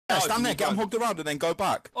stand there, get them hugged around and then go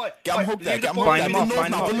back. Get them hugged there, get them hugged there.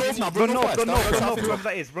 Run north, whoever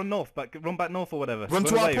that is, run north, but run back north or whatever. Run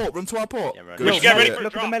to our port, run to our port. Get ready for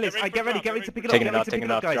look at the melees, get ready to pick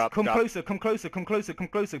it up, guys. Come closer,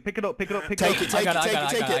 pick it up. Take it.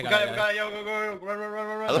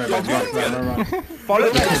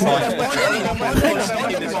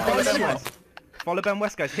 Follow Ben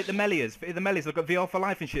West, guys. Hit the meliers. Look at VR for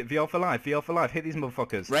life and shit. VR for life. Hit these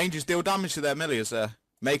motherfuckers. Rangers deal damage to their meliers there.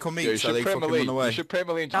 Make on me so they fucking run away. You should pray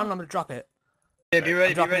Maline. Down, I'm gonna drop it. Yeah, be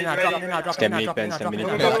ready. Drop it now.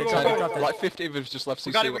 Like 50 of us just left.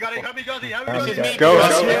 We got it. Help me, Josie. Go.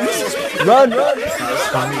 Run.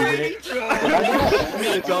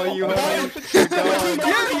 It's all you, homie.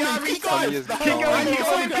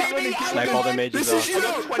 Snipe all the mages off.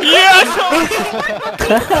 Yes!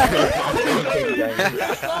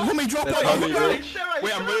 Let me drop it.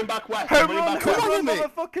 Wait, I'm running back west. Home run,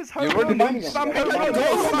 motherfuckers. Home run. Spam home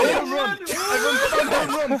run.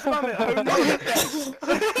 Spam it. Home run.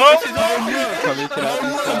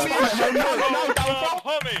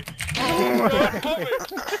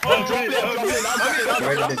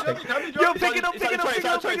 Yo, pick it up.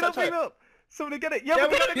 Somebody get it. Yeah,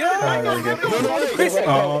 we got it.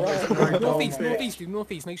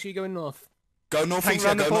 Northeast. Make sure you go in north. Go northeast,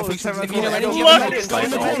 go northeast. If you know anything,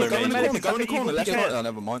 Go in the corner, left right. Oh,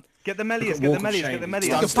 never mind. Get the meliers. You're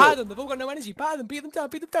part of them. They've all got no energy. Part of them. Beat them down.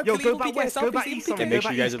 Yo, go back west. Go back east. And make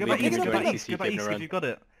sure you guys are leaving and join CC if you got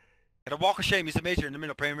it. Get a walk of shame. He's a major in the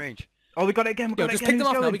middle, praying range. Oh, we got it again. Just pick them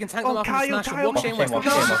off now. We can tank them off and smash them. Walk Shane West. Walk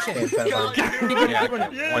Shane.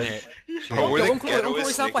 One hit. Uncle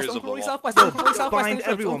Southwest. Bind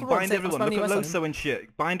everyone. Look at Loso and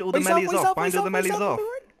shit. Bind all the meliers off. Bind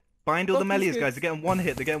all the meliers, guys. They're getting one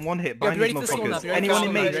hit. Bind these motherfuckers.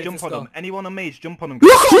 Anyone in mage, jump on them.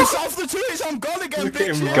 Look at yourself, the twos. I'm gone again,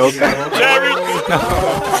 bitch. Go.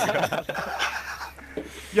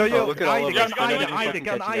 Yo, Ida, get an Ida,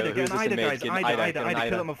 guys. Ida,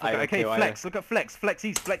 kill them motherfucker. Okay, Flex, look at Flex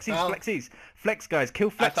east. Flex, guys, kill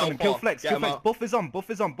Flex on him, kill Flex. Buff is on.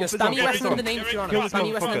 Spam US under the name if you're on. Spam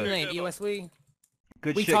US under the name, EOSW.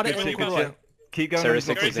 Good shit. Keep going on these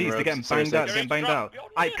motherfuckers east, they're getting banged out.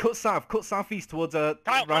 Alright, cut southeast towards Randy.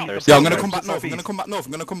 Yeah, I'm gonna come back north,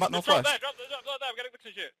 northwest.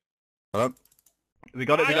 Hello? We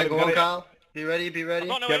got it. Be ready. Get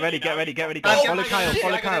ready, guys. Follow Kyle,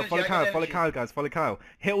 guys. Follow Kyle.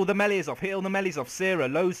 Hit all the meliers off. Sarah,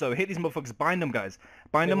 Lozo, hit these motherfuckers. Bind them, guys.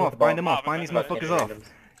 Bind them off. Bind these motherfuckers off.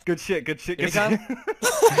 Good shit. Yo,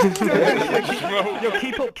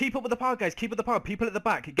 keep up with the power, guys. Keep with the power. People at the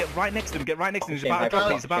back. Get right next to him. He's about to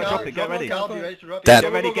drop it. Get ready.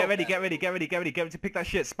 Get ready to pick that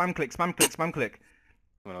shit. Spam click. Someone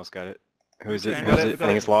else got it. Who is it? I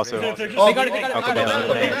think it's Lasso. They got it.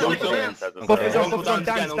 Buff is on.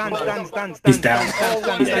 Dance. He's down.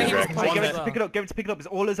 Pick it up. It's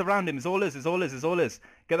all us around him. It's all us. Get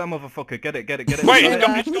that motherfucker. Get it. Wait,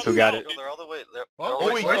 who got it? They're all the way.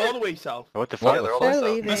 All the way south. What the fuck? They're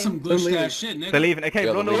leaving. That's some glitch ass shit, nigga. They're leaving. Okay,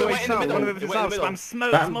 run all the way south. Run over to the south. Spam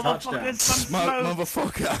smokes,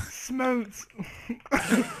 motherfuckers. Smokes.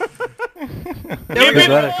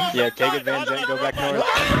 Yeah, take advantage and go back north.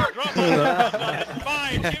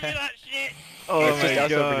 Fine, give me that shit. Oh It's just my us over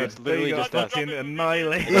here. god, It's literally just us. fucking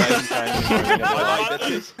annihilate.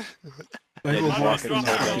 Undefeated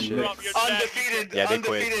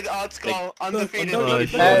Oddskull. Undefeated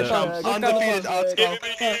Oddskull.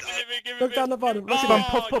 Look down the bottom.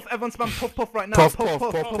 Spam puff. Everyone spam puff right now.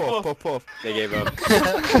 Puff. They gave up.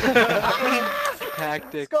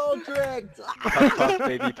 Tactics. Skull tricked. Puff,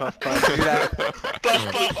 baby, puff. Do that.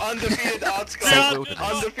 Puff, undefeated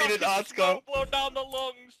Oddskull. Blow down the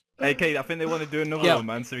lungs. AK, I think they want to do another one,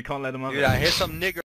 man, so we can't let them have it. Dude, I hear some nigger.